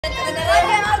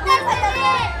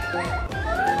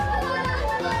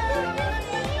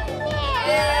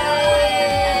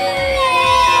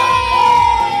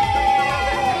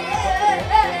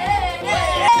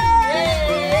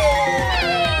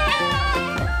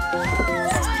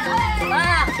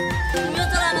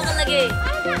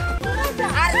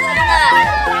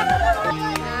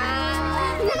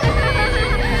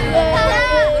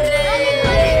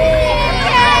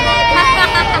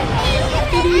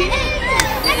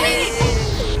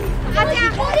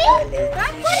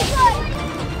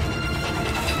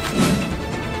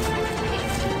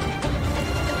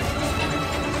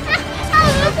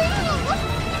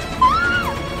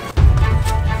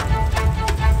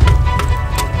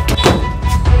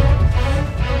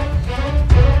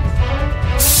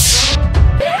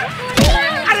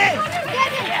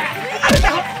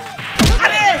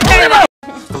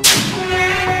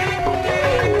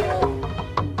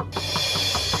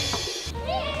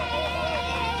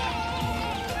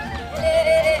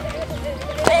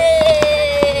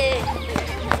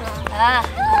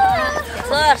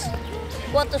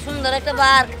কত সুন্দর একটা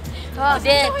পার্ক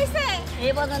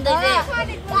এই পছন্দ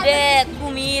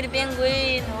কুমির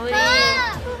পেঙ্গুইন ওই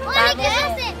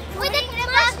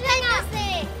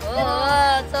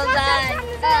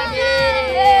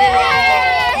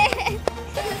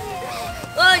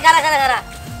খারা খারা খারা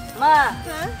মা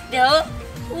দেহ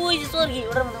ওই যে চর্গি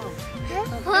ওটার মতো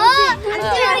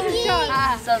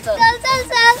চল চল চল চল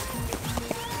চল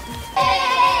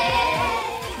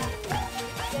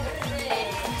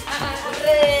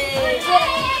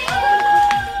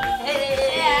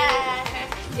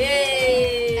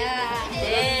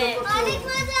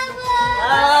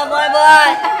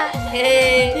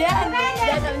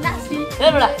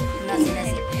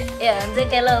Anjay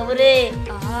kalau beri.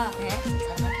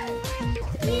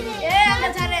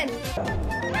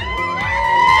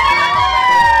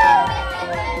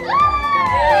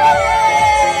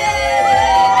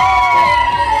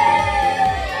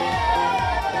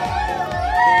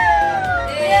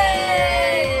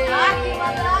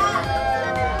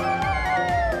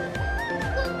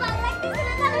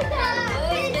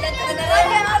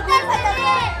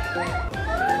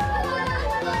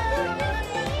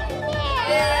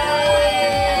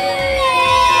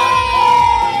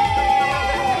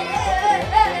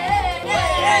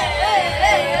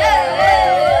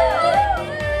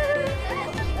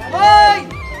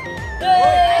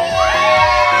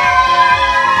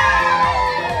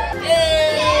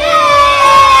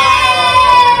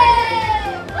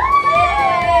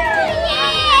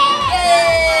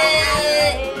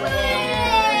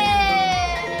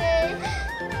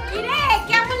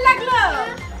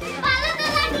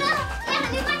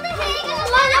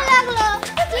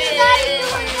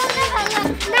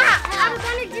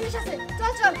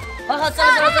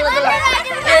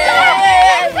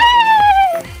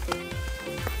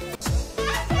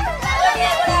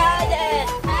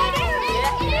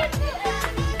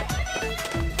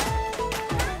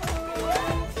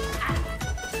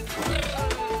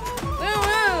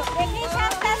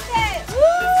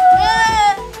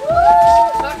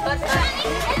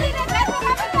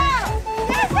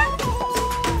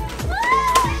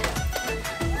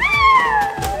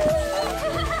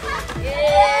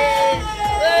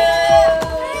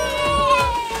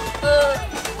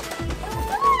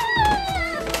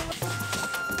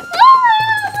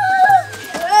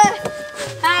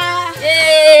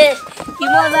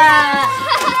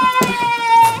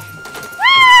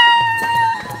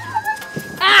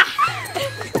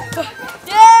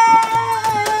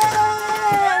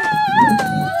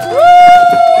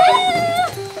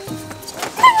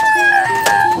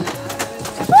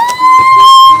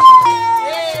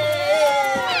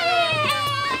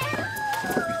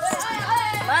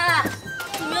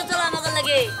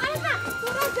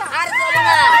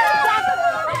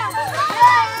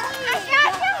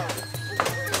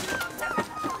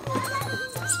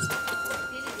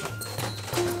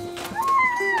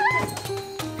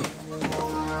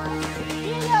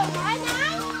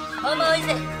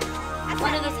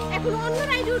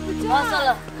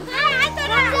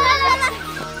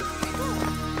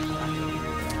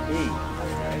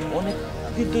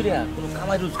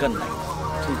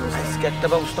 একটা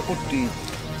ব্যবস্থা করতে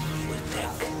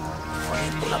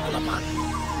অনেক পোলা পোলা মান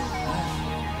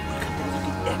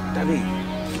একটা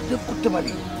করতে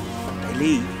পারি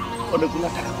তাইলেই অনেকগুলো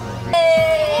টাকা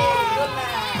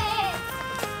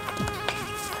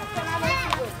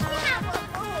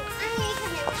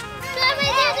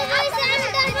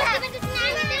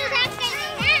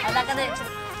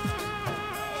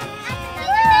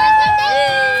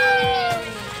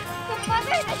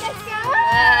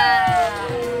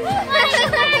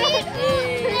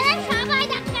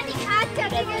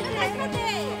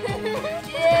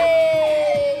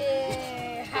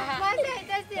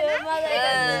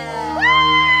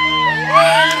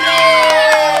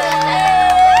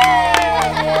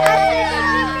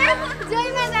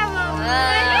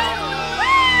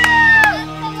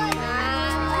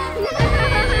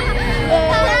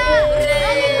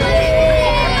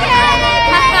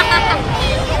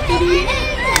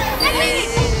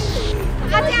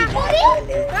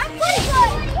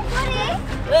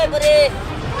এই পরি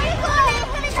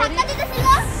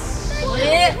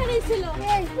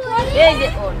এই যে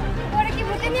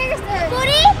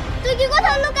তুই কি কথা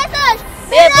লুকাছস?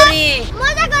 এই পরি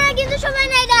মজা করার কিন্তু সময়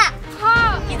নাই গা।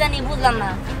 হ্যাঁ কি জানি বুঝলাম না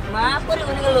মা পরি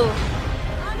কোনে গেল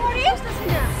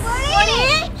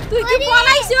তুই কি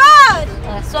পলাইছস?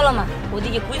 চলো মা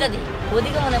ওদিকে খুঁজা দি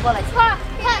ওদিকে মনে পলাইছে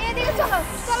হ্যাঁ এদিকে চলো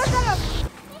চলো চলো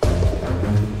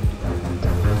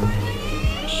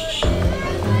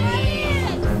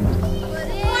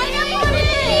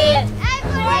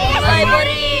এই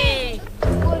পরি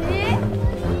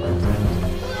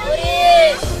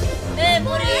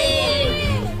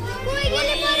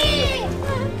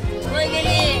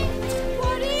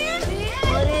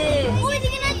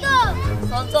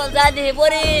চল যা দে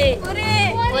পরে পরে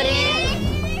পরে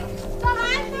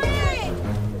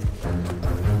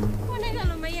কোনে গেল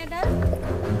মাইয়াটা?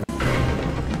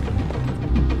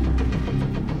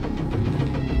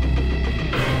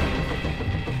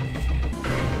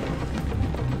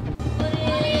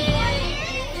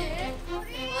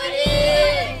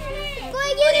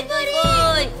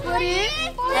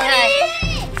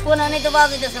 কোন তো পাওয়া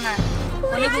যেতেছে না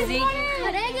কোনে বুঝি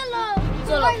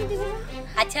চলো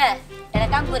আচ্ছা একটা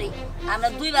কাম করি আমরা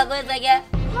দুই ভাগ হয়ে যাই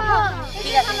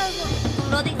ঠিক আছে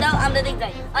তোমরা দিক যাও আমরা দিক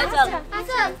যাই চল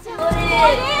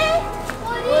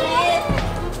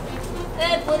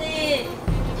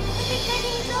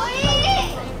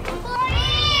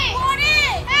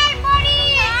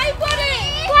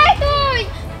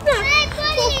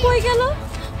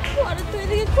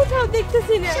কোথাও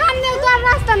দেখতেছি না সামনেও তো আর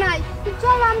রাস্তা নাই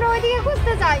চল আমরা ওইদিকে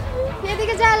খুঁজতে যাই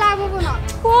এদিকে যা লাভ হবো না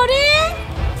পরে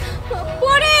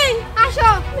পরে আসো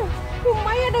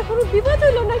মাইয়াটা কোনো বিপদ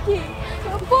হলো নাকি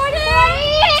পরে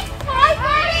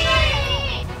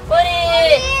পরে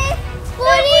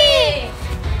পরে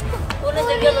কোনে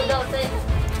যে গেল যাওতে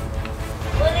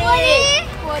পরে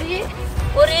পরে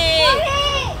পরে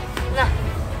না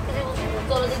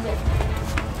চলো দিক যাই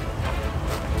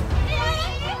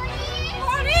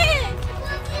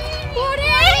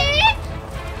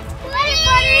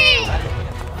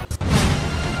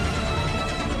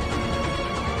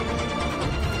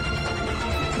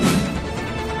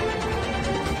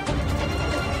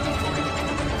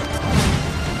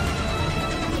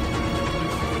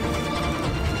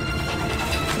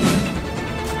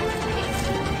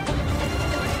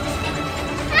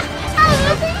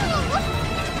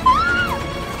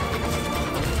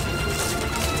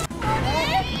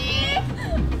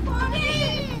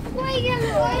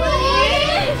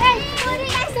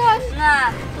না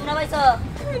তোমরা পাইছো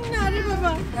না রে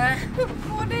বাবা হ্যাঁ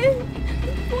পরে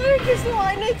পরে কিছু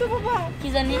হয় নাই তো বাবা কি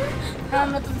জানি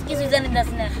আমরা তো কিছু জানি না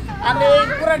আমরা ওই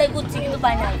পুরাটাই খুঁজছি কিন্তু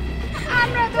পাই না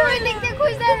আমরা তো ওই দিক দিয়ে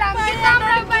খুঁজছিলাম কিন্তু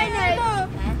আমরা পাই নাই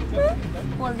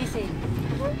কল দিছে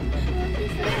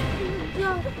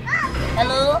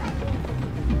হ্যালো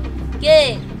কে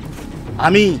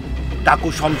আমি টাকু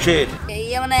শমশের। এই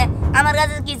মানে আমার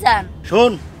কাছে কি চান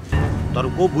শোন তোর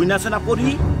বউ বুইন আছে না পরি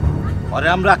ওরে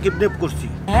আমরা কিডন্যাপ করছি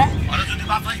হ্যাঁ ওরে যদি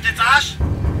বাঁচাইতে চাস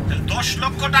তাহলে 10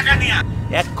 লক্ষ টাকা নিয়া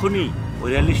এক্ষুনি ওই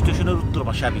রেল স্টেশনের উত্তর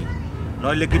পাশে আবি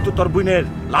নইলে কিন্তু তোর বুইনের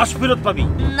লাশ ফেরত পাবি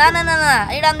না না না না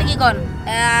এটা আপনি কি কোন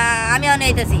আমি অনে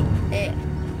আইতাছি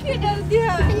কি ডাল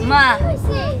দিয়া মা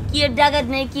কি এর ডাকাত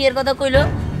নেই কি এর কথা কইলো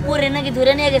পরে নাকি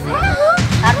ধরে নিয়ে গেছে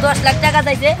আর 10 লাখ টাকা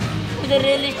চাইছে ওই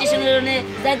রেল স্টেশনের ওনে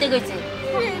যাইতে কইছে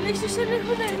রেল স্টেশনের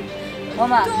কোনে ও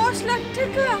মা 10 লাখ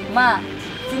টাকা মা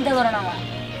চিন্তা করো না মা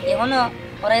এখনো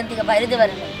ওরা এখান থেকে বাইরেতে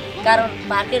পারে না কারণ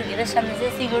পার্কের গেটের সামনে যে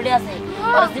সিকিউরিটি আছে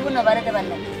ওরা জীবন না বাইরেতে পারে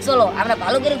না চলো আমরা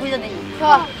ভালো করে খুঁজে দেখি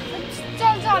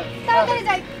চল চল তাড়াতাড়ি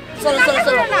যাই চলো চলো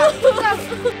চলো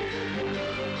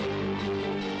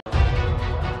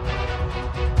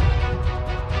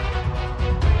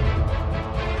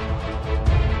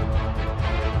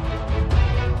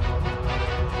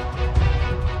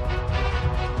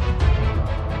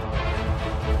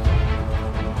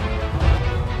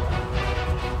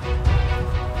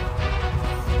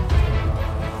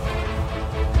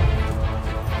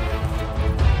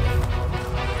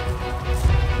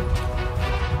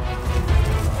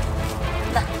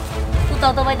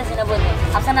কোথাও তো পাইতেছি না বলতে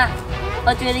আচ্ছা না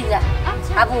ওই তুই এদিকে যা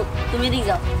আপু তুমি এদিকে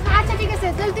যাও আচ্ছা ঠিক আছে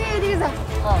চল তুই এদিকে যা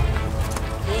হ্যাঁ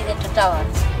এই যে একটা টাওয়ার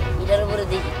এটার উপরে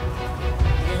দেখি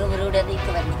এটার উপরে উঠে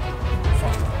দেখতে পারি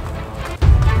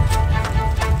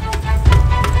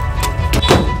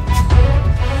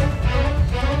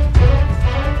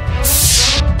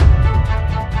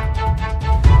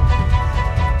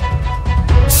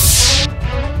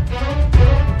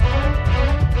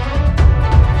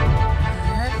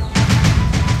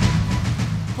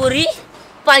পরি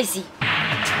পাইছি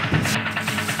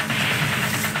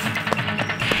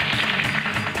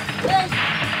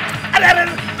আরে আরে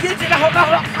কি যেটা হলো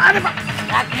আরে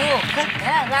রাখমু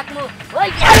হ্যাঁ রাখমু ওই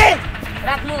আরে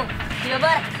রাখমু কি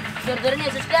ব্যাপার জোর ধরে নিয়ে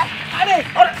এসেছিস কা আরে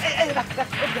এই রাখ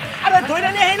আরে ধরে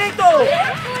নিয়ে এই নাই তো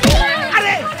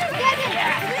আরে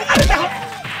আরে দেখো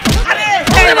আরে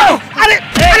আরে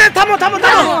আরে থামো থামো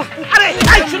থামো আরে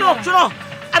এই শুনো শুনো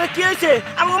আরে কি হইছে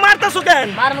আমাকে মারতাছো কেন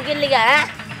মার মুখের লিগা হ্যাঁ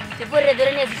তুই পরে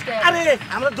ধরে নিয়ে এসেছিস কা আরে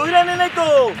আমরা ধরে নিয়ে নাই তো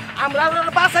আমরা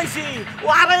ওরা বাঁচাইছি ও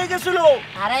হারাই গেছিল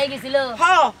হারাই গেছিল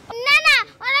হ্যাঁ না না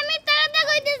ওরা মিথ্যা কথা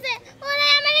কইতেছে ওরা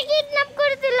আমারে কিডন্যাপ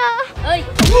করেছিল ওই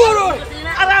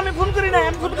আরে আমি ফোন করি না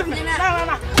আমি ফোন করি না না না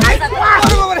না এই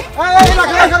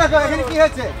রাখো এখানে কি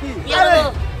হয়েছে কি কি হলো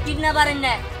কিডন্যাপ পারেন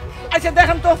না আচ্ছা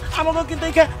দেখেন তো আমাকে কিন্তু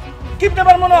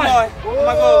কিডন্যাপার মনে হয়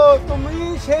ও তুমি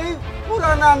সেই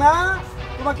পুরানা না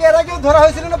তোমাকে এর আগেও ধরা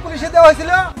হয়েছিল না পুলিশে দেওয়া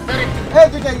হয়েছিল ধরেন এই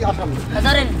দুটাই আসামি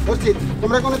ধরেন ধরছি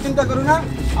তোমরা কোনো চিন্তা করো না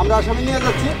আমরা আসামি নিয়ে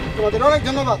যাচ্ছি তোমাদের অনেক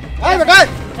ধন্যবাদ এই বেটাই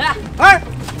হ্যাঁ হ্যাঁ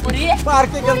পরি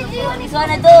পার্কে গেল কিছু হয়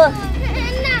না তো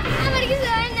না আমার কিছু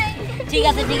হয় নাই ঠিক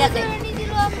আছে ঠিক আছে নিজের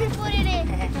আপনি পরে রে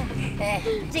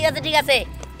ঠিক আছে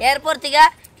এরপর থেকে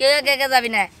কেউ একা যাবি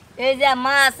না এই যে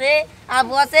মা আছে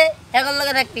আবু আছে এখন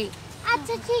লগে থাকবি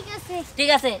আচ্ছা ঠিক আছে ঠিক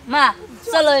আছে মা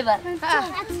চলো এবার আচ্ছা